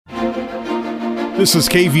This is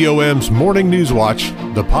KVOM's Morning News Watch,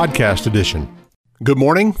 the podcast edition. Good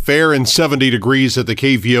morning. Fair and 70 degrees at the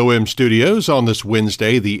KVOM studios on this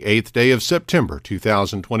Wednesday, the 8th day of September,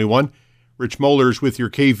 2021. Rich Mollers with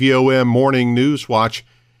your KVOM Morning News Watch.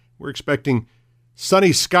 We're expecting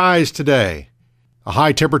sunny skies today. A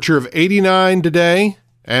high temperature of 89 today.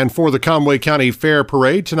 And for the Conway County Fair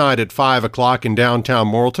Parade tonight at 5 o'clock in downtown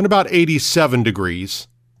Morrilton, about 87 degrees.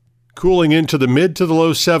 Cooling into the mid to the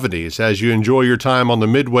low 70s as you enjoy your time on the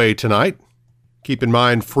Midway tonight. Keep in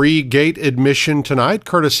mind, free gate admission tonight,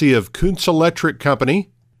 courtesy of Kuntz Electric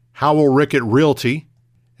Company, Howell Rickett Realty,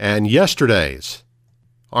 and yesterday's.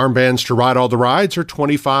 Armbands to ride all the rides are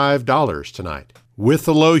 $25 tonight. With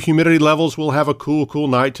the low humidity levels, we'll have a cool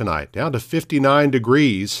night tonight, down to 59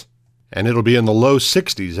 degrees, and it'll be in the low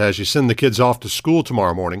 60s as you send the kids off to school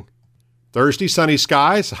tomorrow morning. Thursday, sunny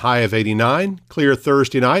skies, a high of 89. Clear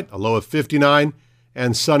Thursday night, a low of 59.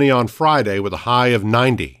 And sunny on Friday with a high of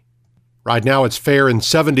 90. Right now, it's fair and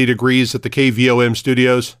 70 degrees at the KVOM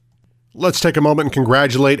studios. Let's take a moment and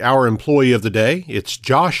congratulate our employee of the day. It's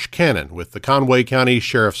Josh Cannon with the Conway County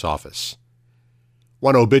Sheriff's Office.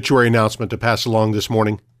 One obituary announcement to pass along this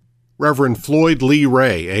morning. Reverend Floyd Lee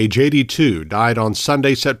Ray, age 82, died on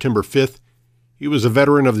Sunday, September 5th. He was a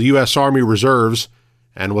veteran of the U.S. Army Reserves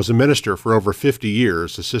and was a minister for over 50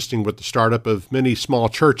 years, assisting with the startup of many small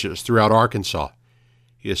churches throughout Arkansas.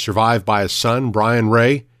 He is survived by his son, Brian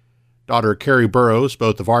Ray, daughter Carrie Burrows,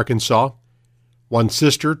 both of Arkansas, one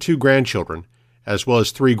sister, 2 grandchildren, as well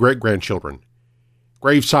as 3 great-grandchildren.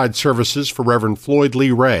 Graveside services for Reverend Floyd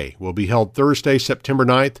Lee Ray will be held Thursday, September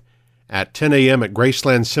 9th at 10 a.m. at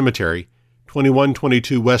Graceland Cemetery,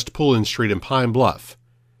 2122 West Pullen Street in Pine Bluff.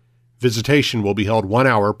 Visitation will be held 1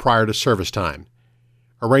 hour prior to service time.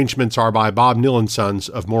 Arrangements are by Bob Neal & Sons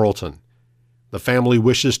of Morrilton. The family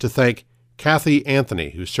wishes to thank Kathy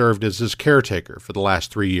Anthony, who served as his caretaker for the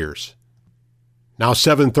last 3 years. Now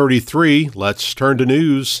 7:33, let's turn to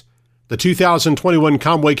news. The 2021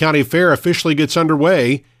 Conway County Fair officially gets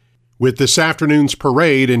underway with this afternoon's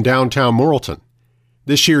parade in downtown Morrilton.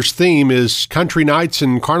 This year's theme is Country Nights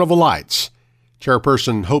and Carnival Lights.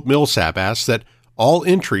 Chairperson Hope Millsap asks that all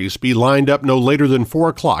entries be lined up no later than 4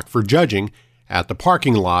 o'clock for judging at the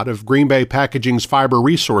parking lot of Green Bay Packaging's Fiber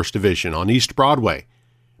Resource Division on East Broadway.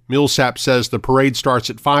 Millsap says the parade starts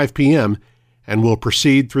at 5 p.m. and will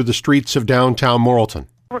proceed through the streets of downtown Morrilton.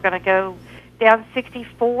 We're going to go down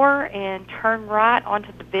 64 and turn right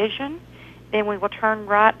onto Division. Then we will turn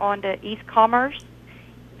right onto East Commerce,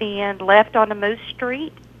 then left onto Moose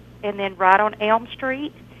Street, and then right on Elm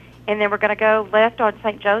Street. And then we're going to go left on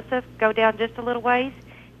St. Joseph, go down just a little ways,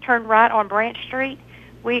 turn right on Branch Street.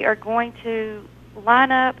 We are going to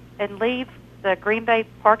line up and leave the Green Bay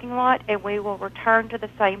parking lot, and we will return to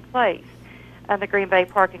the same place, the Green Bay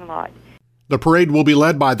parking lot. The parade will be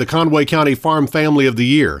led by the Conway County Farm Family of the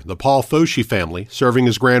Year, the Paul Foshee family, serving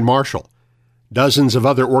as Grand Marshal. Dozens of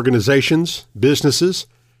other organizations, businesses,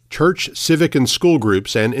 church, civic, and school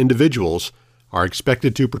groups, and individuals are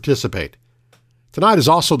expected to participate. Tonight is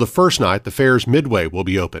also the first night the fair's Midway will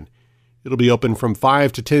be open. It'll be open from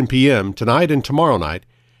 5 to 10 p.m. tonight and tomorrow night,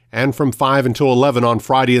 and from 5 until 11 on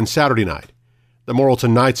Friday and Saturday night. The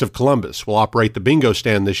Morrilton Knights of Columbus will operate the bingo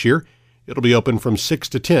stand this year. It'll be open from 6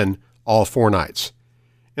 to 10 all 4 nights.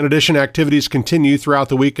 In addition, activities continue throughout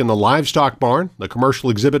the week in the livestock barn. The commercial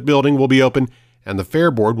exhibit building will be open, and the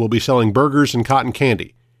fair board will be selling burgers and cotton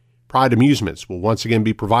candy. Pride Amusements will once again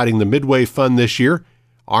be providing the Midway Fund this year.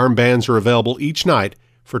 Armbands are available each night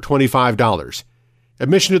for $25.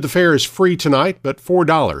 Admission to the fair is free tonight, but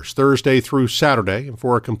 $4 Thursday through Saturday. And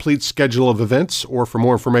for a complete schedule of events or for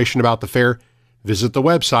more information about the fair, visit the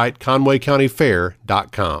website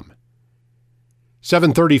conwaycountyfair.com.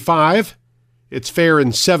 7:35. It's fair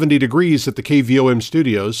and 70 degrees at the KVOM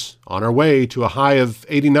studios. On our way to a high of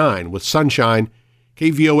 89 with sunshine.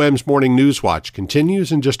 KVOM's Morning News Watch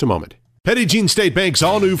continues in just a moment. Petit Jean State Bank's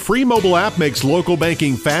all-new free mobile app makes local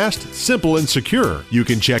banking fast, simple, and secure. You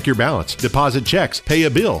can check your balance, deposit checks, pay a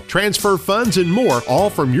bill, transfer funds, and more,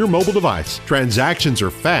 all from your mobile device. Transactions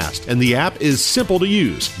are fast, and the app is simple to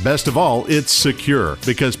use. Best of all, it's secure,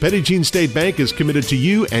 because Petit Jean State Bank is committed to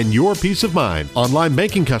you and your peace of mind. Online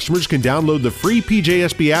banking customers can download the free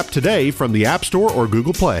PJSB app today from the App Store or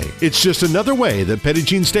Google Play. It's just another way that Petit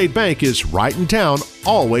Jean State Bank is right in town,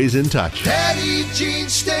 always in touch. Petit Jean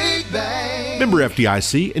State Bank. Member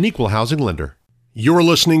FDIC, an equal housing lender. You're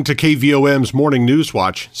listening to KVOM's Morning News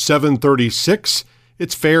Watch, 7:36.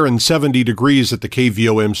 It's fair and 70 degrees at the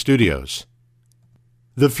KVOM studios.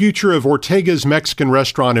 The future of Ortega's Mexican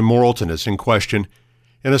restaurant in Morrilton is in question.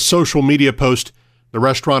 In a social media post, The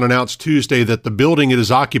restaurant announced Tuesday that the building it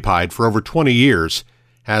has occupied for over 20 years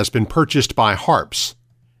has been purchased by Harps,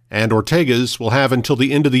 and Ortega's will have until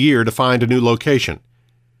the end of the year to find a new location.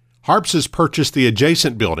 Harps has purchased the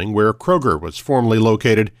adjacent building where Kroger was formerly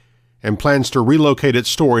located and plans to relocate its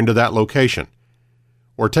store into that location.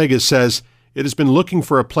 Ortega's says it has been looking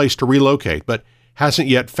for a place to relocate, but hasn't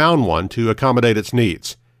yet found one to accommodate its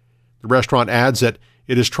needs. The restaurant adds that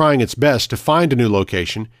it is trying its best to find a new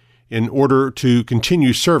location in order to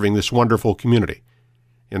continue serving this wonderful community.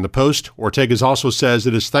 In the Post, Ortega's also says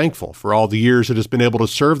it is thankful for all the years it has been able to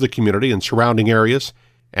serve the community and surrounding areas,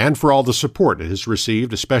 and for all the support it has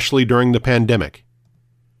received, especially during the pandemic.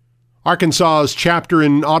 Arkansas's chapter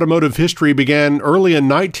in automotive history began early in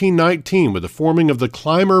 1919 with the forming of the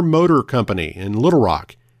Clymer Motor Company in Little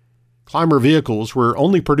Rock. Clymer vehicles were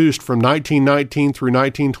only produced from 1919 through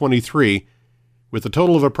 1923, with a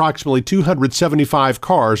total of approximately 275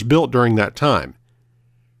 cars built during that time.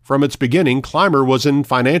 From its beginning, Clymer was in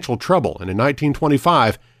financial trouble, and in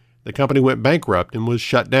 1925, the company went bankrupt and was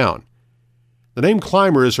shut down. The name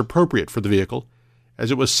Clymer is appropriate for the vehicle,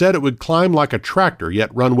 as it was said it would climb like a tractor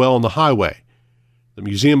yet run well on the highway. The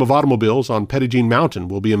Museum of Automobiles on Petit Mountain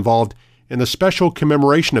will be involved in a special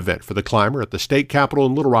commemoration event for the Clymer at the state capitol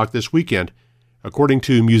in Little Rock this weekend, according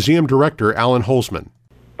to museum director Alan Holzman.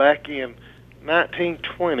 Back in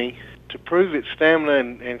 1920, to prove its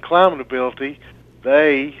stamina and climbing ability,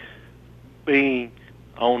 they, being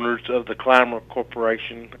owners of the Clymer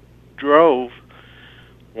Corporation, drove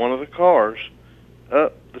one of the cars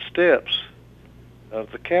up the steps of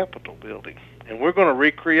the Capitol building. And we're going to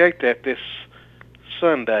recreate that this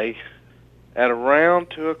Sunday at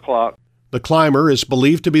around 2 o'clock. The Clymer is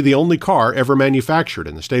believed to be the only car ever manufactured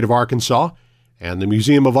in the state of Arkansas, and the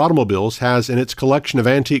Museum of Automobiles has in its collection of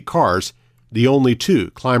antique cars the only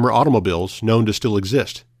 2 Clymer automobiles known to still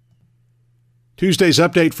exist. Tuesday's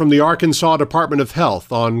update from the Arkansas Department of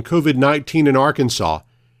Health on COVID-19 in Arkansas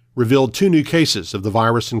revealed 2 new cases of the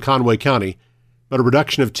virus in Conway County, but a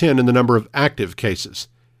reduction of 10 in the number of active cases.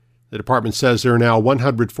 The department says there are now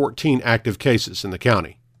 114 active cases in the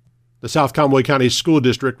county. The South Conway County School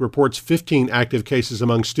District reports 15 active cases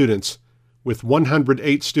among students, with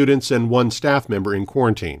 108 students and 1 staff member in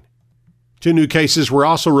quarantine. 2 new cases were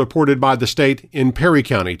also reported by the state in Perry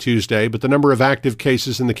County Tuesday, but the number of active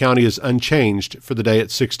cases in the county is unchanged for the day at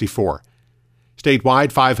 64.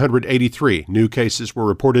 Statewide, 583 new cases were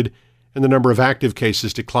reported, and the number of active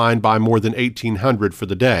cases declined by more than 1,800 for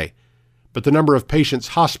the day, but the number of patients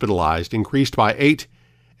hospitalized increased by 8,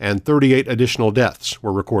 and 38 additional deaths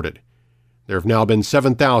were recorded. There have now been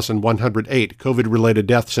 7,108 COVID-related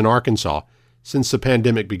deaths in Arkansas since the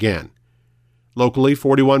pandemic began. Locally,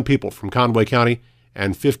 41 people from Conway County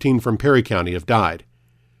and 15 from Perry County have died.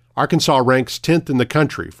 Arkansas ranks 10th in the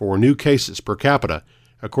country for new cases per capita,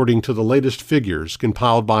 according to the latest figures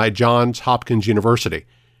compiled by Johns Hopkins University.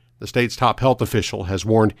 The state's top health official has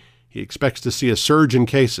warned he expects to see a surge in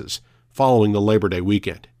cases following the Labor Day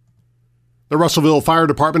weekend. The Russellville Fire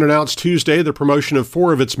Department announced Tuesday the promotion of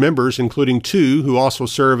 4 of its members, including 2 who also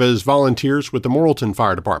serve as volunteers with the Morrilton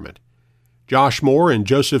Fire Department, Josh Moore and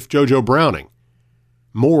Joseph Jojo Browning.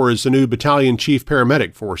 Moore is the new battalion chief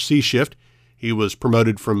paramedic for C Shift. He was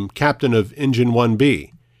promoted from captain of Engine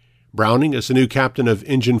 1B. Browning is the new captain of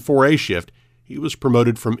Engine 4A Shift. He was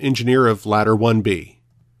promoted from engineer of Ladder 1B.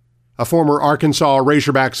 A former Arkansas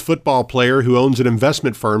Razorbacks football player who owns an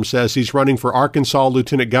investment firm says he's running for Arkansas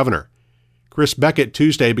lieutenant governor. Chris Beckett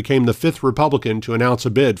Tuesday became the 5th Republican to announce a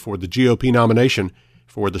bid for the GOP nomination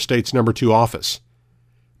for the state's number 2 office.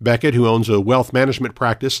 Beckett, who owns a wealth management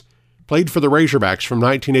practice, played for the Razorbacks from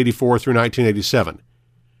 1984 through 1987.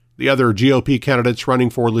 The other GOP candidates running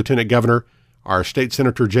for lieutenant governor are State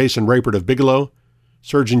Senator Jason Rapert of Bigelow,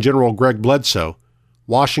 Surgeon General Greg Bledsoe,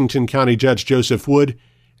 Washington County Judge Joseph Wood,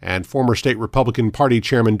 and former State Republican Party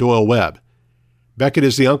Chairman Doyle Webb. Beckett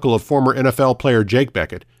is the uncle of former NFL player Jake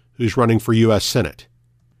Beckett, who's running for U.S. Senate.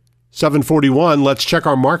 7:41, let's check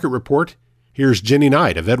our market report. Here's Jenny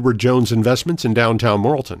Knight of Edward Jones Investments in downtown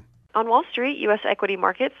Morrilton. On Wall Street, U.S. equity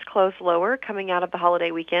markets closed lower coming out of the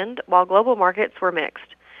holiday weekend, while global markets were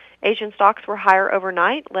mixed. Asian stocks were higher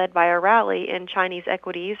overnight, led by a rally in Chinese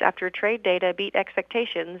equities after trade data beat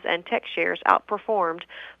expectations and tech shares outperformed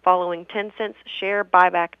following Tencent's share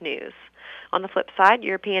buyback news. On the flip side,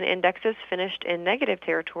 European indexes finished in negative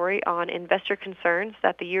territory on investor concerns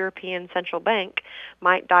that the European Central Bank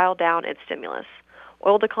might dial down its stimulus.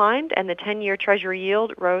 Oil declined, and the 10-year Treasury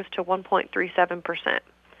yield rose to 1.37%.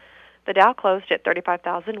 The Dow closed at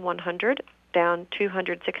 35,100, down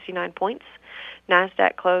 269 points.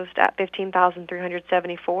 NASDAQ closed at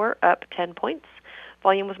 15,374, up 10 points.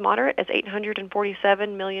 Volume was moderate as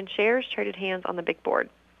 847 million shares traded hands on the big board.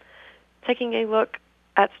 Taking a look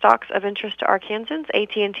at stocks of interest to Arkansans,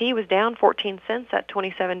 AT&T was down 14 cents at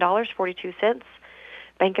 $27.42.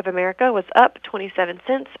 Bank of America was up 27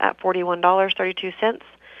 cents at $41.32.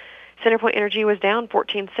 CenterPoint Energy was down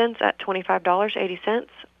 14 cents at $25.80.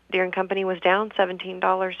 Deere & Company was down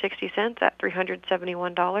 $17.60 at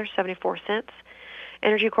 $371.74.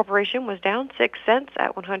 Energy Corporation was down 6 cents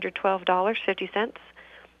at $112.50.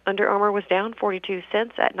 Under Armour was down 42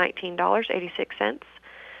 cents at $19.86.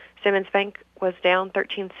 Simmons Bank was down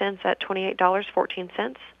 13 cents at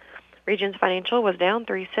 $28.14. Regions Financial was down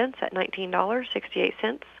 3 cents at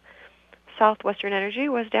 $19.68. Southwestern Energy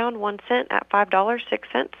was down 1 cent at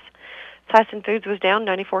 $5.06. Tyson Foods was down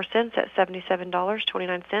 94 cents at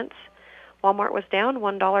 $77.29. Walmart was down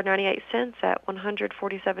 $1.98 at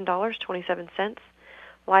 $147.27.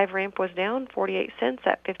 Live Ramp was down 48 cents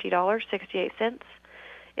at $50.68.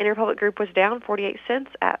 Interpublic Group was down 48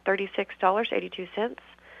 cents at $36.82.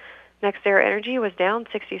 NextEra Energy was down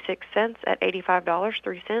 66 cents at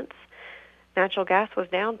 $85.03. Natural gas was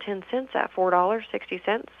down 10 cents at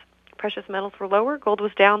 $4.60. Precious metals were lower. Gold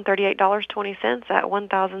was down $38.20 at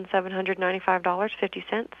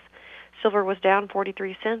 $1,795.50. Silver was down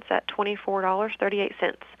 43 cents at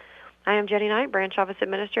 $24.38. I am Jenny Knight, Branch Office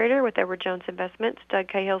Administrator with Edward Jones Investments, Doug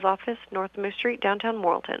Cahill's office, North Moose Street, downtown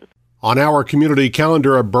Morrilton. On our community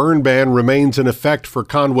calendar, a burn ban remains in effect for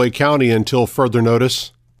Conway County until further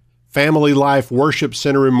notice. Family Life Worship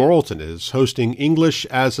Center in Morrilton is hosting English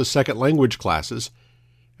as a Second Language classes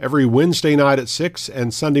every Wednesday night at 6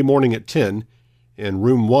 and Sunday morning at 10 in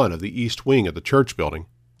Room 1 of the East Wing of the church building.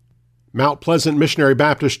 Mount Pleasant Missionary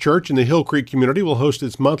Baptist Church in the Hill Creek community will host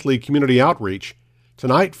its monthly community outreach.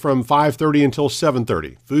 Tonight from 5:30 until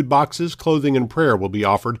 7:30, food boxes, clothing, and prayer will be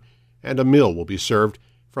offered, and a meal will be served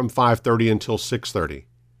from 5:30 until 6:30.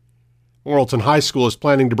 Morrilton High School is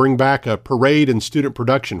planning to bring back a parade and student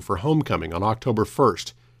production for homecoming on October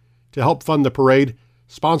 1st. To help fund the parade,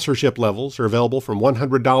 sponsorship levels are available from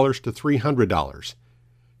 $100 to $300.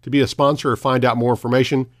 To be a sponsor or find out more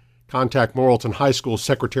information, contact Morrilton High School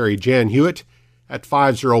Secretary Jan Hewitt at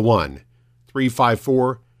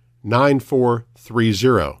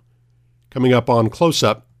 501-354-9430. Coming up on Close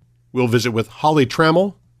Up, we'll visit with Holly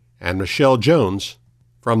Trammell and Michelle Jones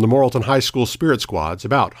from the Morrilton High School Spirit Squads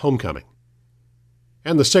about homecoming.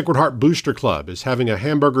 And the Sacred Heart Booster Club is having a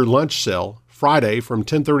hamburger lunch sale Friday from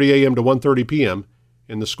 10:30 a.m. to 1:30 p.m.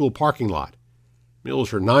 in the school parking lot.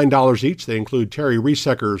 Meals are $9 each. They include Terry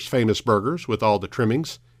Reesecker's famous burgers with all the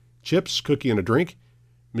trimmings, chips, cookie, and a drink.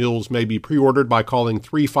 Meals may be pre-ordered by calling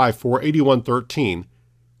 354-8113.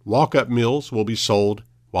 Walk-up meals will be sold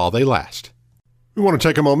while they last. We want to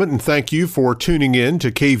take a moment and thank you for tuning in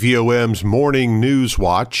to KVOM's Morning News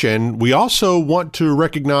Watch, and we also want to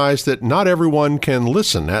recognize that not everyone can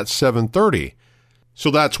listen at 7:30.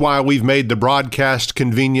 So that's why we've made the broadcast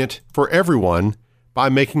convenient for everyone by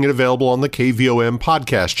making it available on the KVOM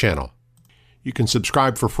podcast channel. You can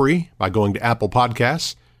subscribe for free by going to Apple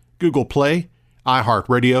Podcasts, Google Play,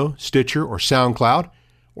 iHeartRadio, Stitcher, or SoundCloud,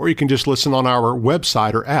 or you can just listen on our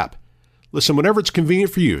website or app. Listen whenever it's convenient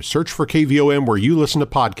for you. Search for KVOM where you listen to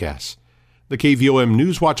podcasts. The KVOM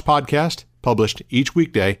Newswatch podcast, published each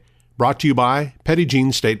weekday, brought to you by Petit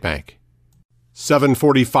Jean State Bank.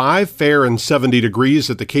 7:45, fair and 70 degrees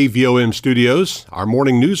at the KVOM studios. Our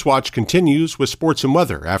morning Newswatch continues with sports and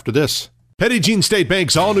weather after this. Petit Jean State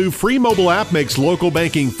Bank's all-new free mobile app makes local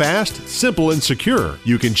banking fast, simple, and secure.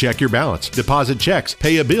 You can check your balance, deposit checks,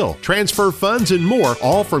 pay a bill, transfer funds, and more,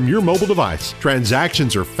 all from your mobile device.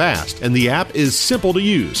 Transactions are fast, and the app is simple to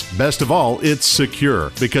use. Best of all, it's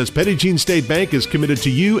secure, because Petit Jean State Bank is committed to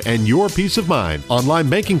you and your peace of mind. Online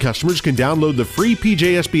banking customers can download the free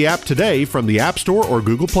PJSB app today from the App Store or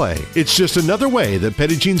Google Play. It's just another way that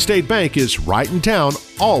Petit Jean State Bank is right in town,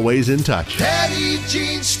 always in touch. Petit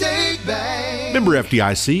Jean State Bank. Member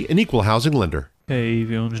FDIC, an equal housing lender.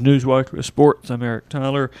 KVOM's Newswatch with sports. I'm Eric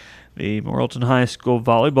Tyler. The Morrilton High School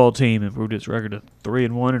volleyball team improved its record to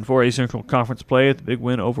 3-1 in 4A Central Conference play at the big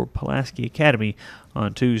win over Pulaski Academy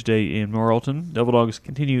on Tuesday in Morrilton. Devil Dogs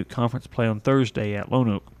continue conference play on Thursday at Lone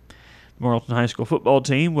Oak. The Morrilton High School football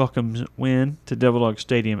team welcomes win to Devil Dogs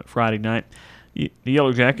Stadium at Friday night. The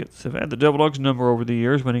Yellow Jackets have had the Devil Dogs number over the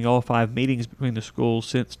years, winning all 5 meetings between the schools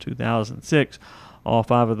since 2006. All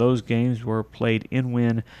 5 of those games were played in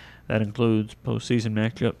Wynne. That includes postseason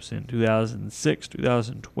matchups in 2006,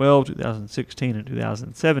 2012, 2016, and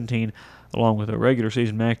 2017, along with a regular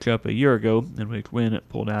season matchup a year ago, in which Wynne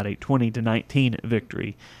pulled out a 20-19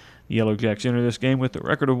 victory. The Yellow Jacks enter this game with a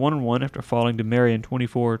record of 1-1 after falling to Marion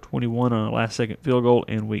 24-21 on a last-second field goal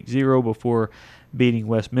in Week 0 before beating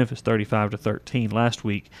West Memphis 35-13 last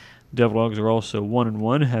week. Devil Dogs are also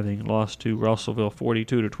 1-1, having lost to Russellville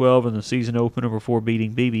 42-12 in the season opener before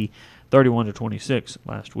beating Beebe 31-26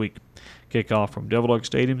 last week. Kickoff from Devil Dog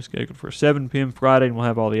Stadium is scheduled for 7 p.m. Friday, and we'll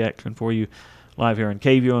have all the action for you live here on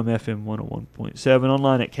KVOM FM 101.7,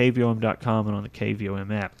 online at KVOM.com, and on the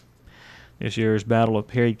KVOM app. This year's Battle of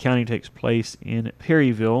Perry County takes place in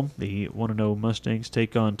Perryville. The 1-0 Mustangs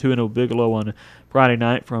take on 2-0 Bigelow on Friday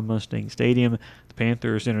night from Mustang Stadium. The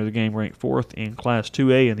Panthers enter the game ranked 4th in Class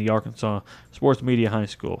 2A in the Arkansas Sports Media High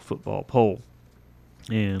School football poll.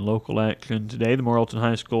 In local action today, the Morrilton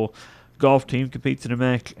High School golf team competes in a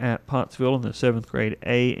match at Pottsville, and the 7th grade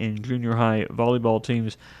A and junior high volleyball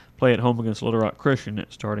teams play at home against Little Rock Christian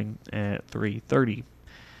starting at 3:30.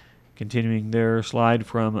 Continuing their slide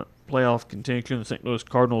from playoff contention, the St. Louis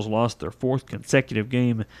Cardinals lost their 4th consecutive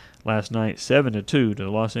game last night, 7-2 to the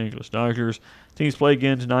Los Angeles Dodgers. Teams play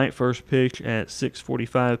again tonight. First pitch at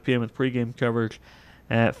 6:45 p.m. with pregame coverage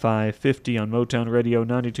at 5:50 on Motown Radio,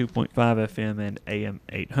 92.5 FM and AM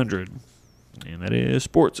 800. And that is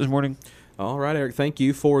sports this morning. All right, Eric, thank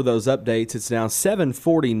you for those updates. It's now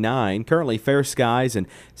 7:49, currently fair skies and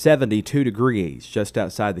 72 degrees just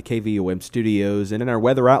outside the KVOM studios. And in our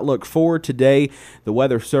weather outlook for today, the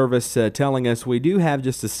Weather Service telling us we do have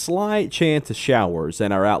just a slight chance of showers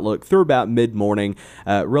in our outlook through about mid-morning.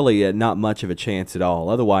 Really not much of a chance at all.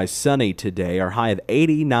 Otherwise sunny today. Our high of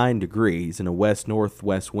 89 degrees and a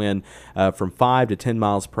west-northwest wind from 5 to 10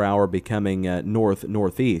 miles per hour, becoming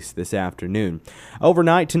north-northeast this afternoon.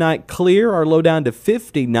 Overnight tonight, clear. Our low down to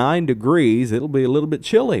 59 degrees. It'll be a little bit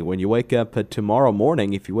chilly when you wake up tomorrow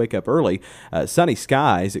morning if you wake up early. Sunny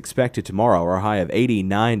skies expected tomorrow. Our high of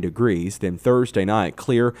 89 degrees. Then Thursday night,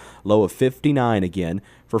 clear, low of 59 again.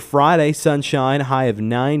 For Friday, sunshine, high of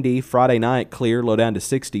 90. Friday night, clear, low down to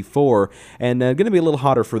 64. And going to be a little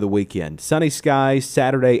hotter for the weekend. Sunny skies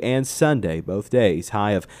Saturday and Sunday, both days,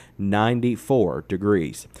 high of 94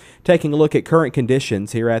 degrees. Taking a look at current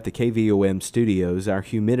conditions here at the KVOM studios, our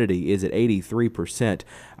humidity is at 83%.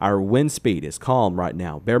 Our wind speed is calm right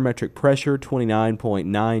now. Barometric pressure,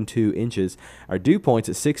 29.92 inches. Our dew point's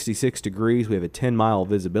at 66 degrees. We have a 10-mile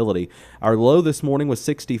visibility. Our low this morning was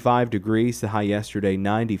 65 degrees. The high yesterday,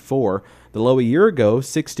 94. The low a year ago,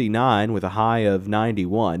 69, with a high of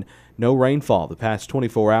 91. No rainfall the past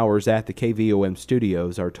 24 hours at the KVOM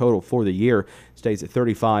studios. Our total for the year stays at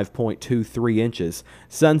 35.23 inches.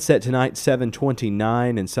 Sunset tonight,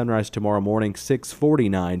 7:29, and sunrise tomorrow morning,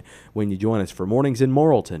 6:49, when you join us for Mornings in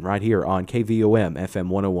Morrilton right here on KVOM FM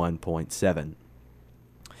 101.7.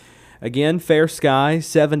 Again, fair skies,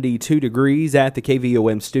 72 degrees at the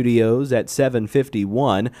KVOM studios at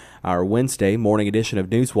 7:51. Our Wednesday morning edition of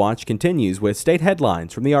Newswatch continues with state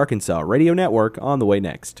headlines from the Arkansas Radio Network on the way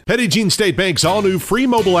next. Petit Jean State Bank's all-new free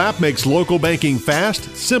mobile app makes local banking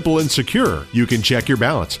fast, simple, and secure. You can check your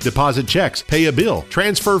balance, deposit checks, pay a bill,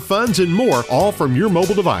 transfer funds, and more, all from your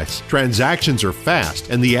mobile device. Transactions are fast,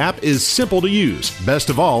 and the app is simple to use. Best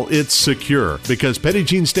of all, it's secure, because Petit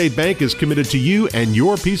Jean State Bank is committed to you and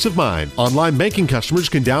your peace of mind. Online banking customers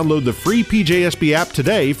can download the free PJSB app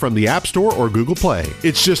today from the App Store or Google Play.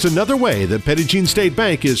 It's just another way that Petit Jean State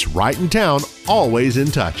Bank is right in town, always in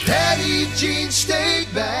touch. Petit Jean State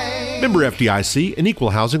Bank. Member FDIC, an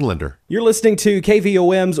equal housing lender. You're listening to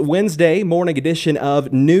KVOM's Wednesday morning edition of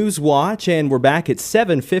Newswatch, and we're back at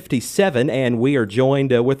 7:57, and we are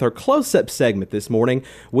joined with our close-up segment this morning.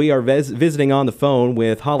 We are visiting on the phone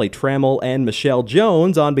with Holly Trammell and Michelle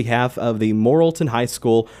Jones on behalf of the Morrilton High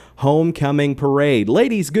School Homecoming Parade.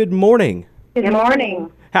 Ladies, good morning. Good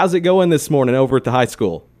morning. How's it going this morning over at the high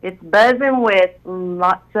school? It's buzzing with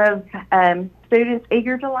lots of students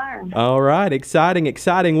eager to learn. All right, exciting.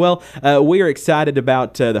 Well, we are excited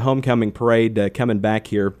about the homecoming parade coming back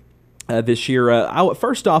here this year.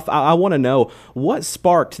 First off, I want to know what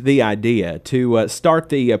sparked the idea to start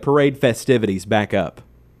the parade festivities back up.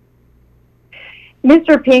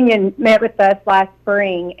 Mr. Pinion met with us last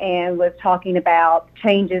spring and was talking about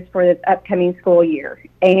changes for this upcoming school year.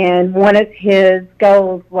 And one of his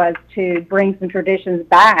goals was to bring some traditions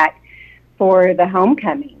back for the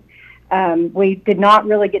homecoming. We did not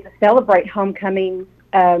really get to celebrate homecoming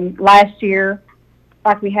last year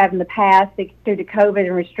like we have in the past due to COVID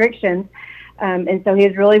and restrictions. And so he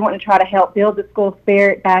was really wanting to try to help build the school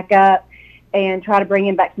spirit back up and try to bring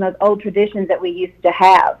in back some of those old traditions that we used to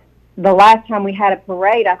have. The last time we had a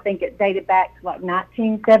parade, I think it dated back to like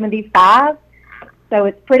 1975. So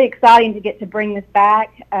it's pretty exciting to get to bring this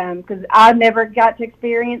back because I never got to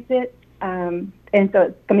experience it. And so it's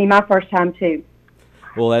going to be my first time too.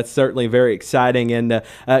 Well, that's certainly very exciting. And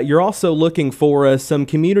you're also looking for some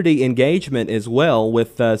community engagement as well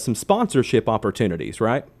with some sponsorship opportunities,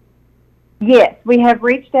 right? Yes, we have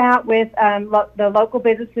reached out with the local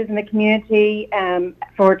businesses in the community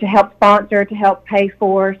to help sponsor, to help pay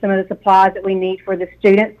for some of the supplies that we need for the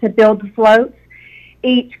students to build the floats.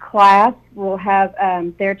 Each class will have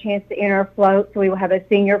their chance to enter a float, so we will have a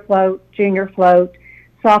senior float, junior float,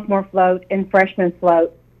 sophomore float, and freshman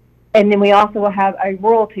float. And then we also will have a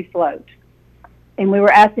royalty float. And we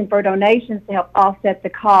were asking for donations to help offset the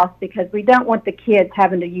cost because we don't want the kids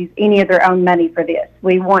having to use any of their own money for this.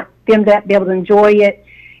 We want them to be able to enjoy it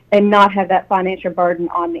and not have that financial burden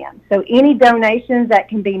on them. So any donations that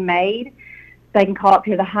can be made, they can call up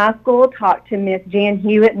here to the high school, talk to Miss Jan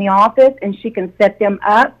Hewitt in the office, and she can set them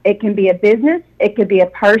up. It can be a business. It could be a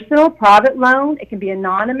personal, private loan. It can be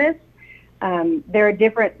anonymous. There are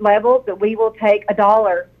different levels, but we will take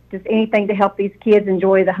 $1, just anything to help these kids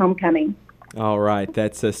enjoy the homecoming. All right,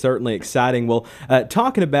 that's certainly exciting. Well,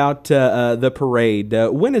 talking about the parade,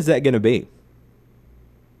 when is that going to be?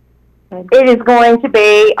 It is going to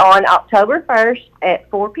be on October 1st at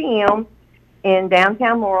 4 p.m. in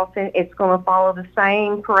downtown Morrilton. It's going to follow the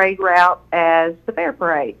same parade route as the Fair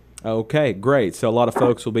Parade. Okay, great. So a lot of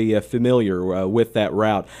folks will be familiar with that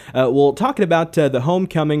route. Well, talking about the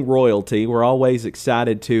homecoming royalty, we're always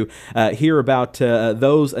excited to hear about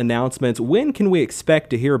those announcements. When can we expect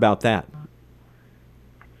to hear about that?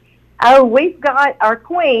 Oh, we've got our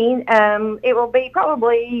queen. It will be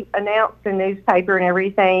probably announced in the newspaper and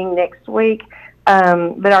everything next week.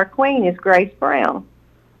 But our queen is Grace Brown.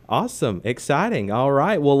 Awesome. Exciting. All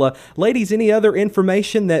right. Well, ladies, any other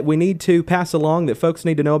information that we need to pass along that folks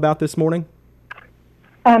need to know about this morning?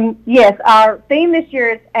 Yes, our theme this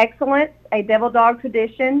year is excellence, a Devil Dog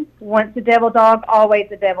tradition. Once a Devil Dog, always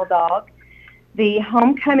a Devil Dog. The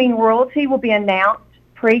homecoming royalty will be announced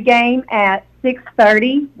pregame at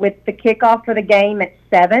 6:30 with the kickoff for the game at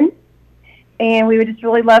 7. And we would just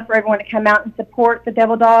really love for everyone to come out and support the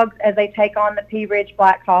Devil Dogs as they take on the Pea Ridge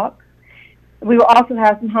Blackhawks. We will also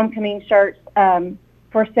have some homecoming shirts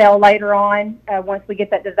for sale later on. Once we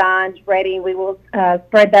get that designed ready, we will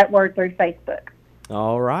spread that word through Facebook.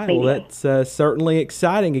 All right. Well, that's certainly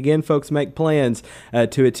exciting. Again, folks, make plans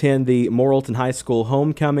to attend the Morrilton High School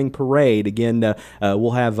Homecoming Parade. Again,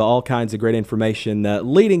 we'll have all kinds of great information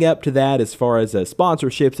leading up to that as far as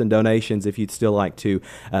sponsorships and donations if you'd still like to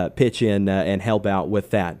pitch in and help out with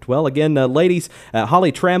that. Well, again, ladies,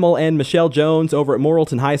 Holly Trammell and Michelle Jones over at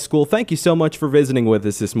Morrilton High School, thank you so much for visiting with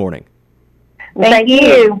us this morning. Thank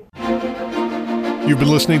you. You've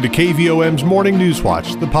been listening to KVOM's Morning News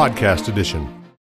Watch, the podcast edition.